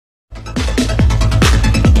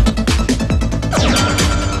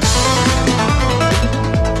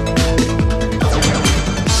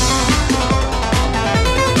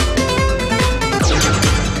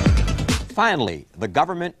Finally, the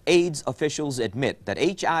government AIDS officials admit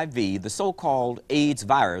that HIV, the so-called AIDS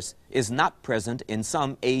virus, is not present in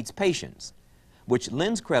some AIDS patients, which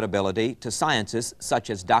lends credibility to scientists such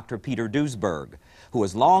as Dr. Peter Duesberg, who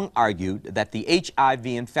has long argued that the HIV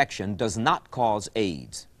infection does not cause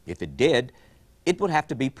AIDS. If it did, it would have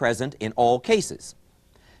to be present in all cases.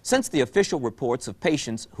 Since the official reports of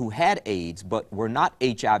patients who had AIDS but were not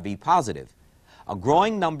HIV positive, a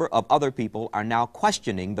growing number of other people are now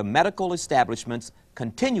questioning the medical establishment's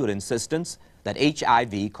continued insistence that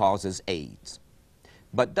HIV causes AIDS.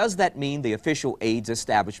 But does that mean the official AIDS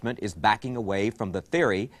establishment is backing away from the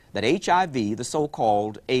theory that HIV, the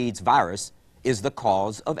so-called AIDS virus, is the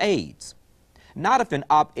cause of AIDS? Not if an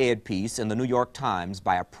op-ed piece in the New York Times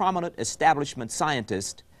by a prominent establishment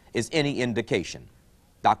scientist is any indication.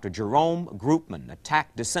 Dr. Jerome Groopman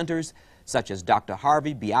attacked dissenters such as Dr.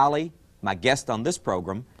 Harvey Bialy, my guest on this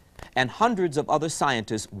program, and hundreds of other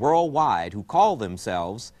scientists worldwide who call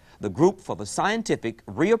themselves the Group for the Scientific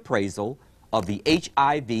Reappraisal of the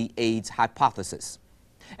HIV/AIDS Hypothesis,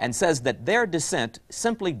 and says that their dissent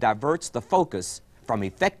simply diverts the focus from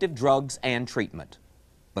effective drugs and treatment.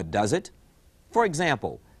 But does it? For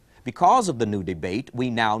example, because of the new debate,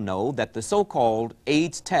 we now know that the so-called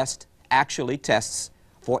AIDS test actually tests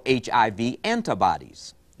for HIV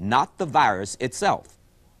antibodies, not the virus itself.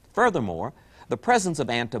 Furthermore, the presence of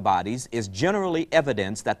antibodies is generally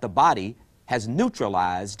evidence that the body has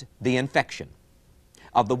neutralized the infection.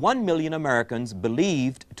 Of the 1 million Americans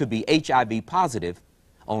believed to be HIV positive,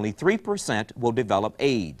 only 3% will develop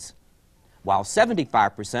AIDS, while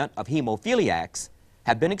 75% of hemophiliacs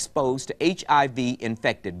have been exposed to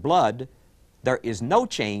HIV-infected blood. There is no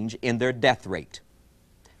change in their death rate.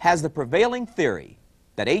 Has the prevailing theory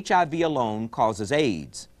that HIV alone causes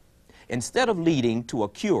AIDS, instead of leading to a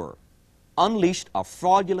cure, unleashed a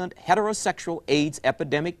fraudulent heterosexual AIDS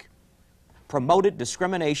epidemic, promoted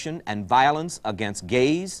discrimination and violence against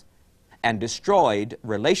gays, and destroyed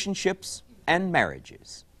relationships and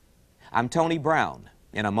marriages? I'm Tony Brown.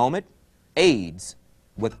 In a moment, AIDS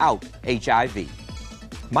without HIV.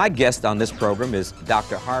 My guest on this program is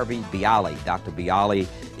Dr. Harvey Bialy. Dr. Bialy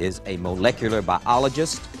is a molecular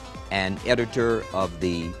biologist and editor of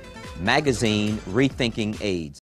the magazine Rethinking AIDS.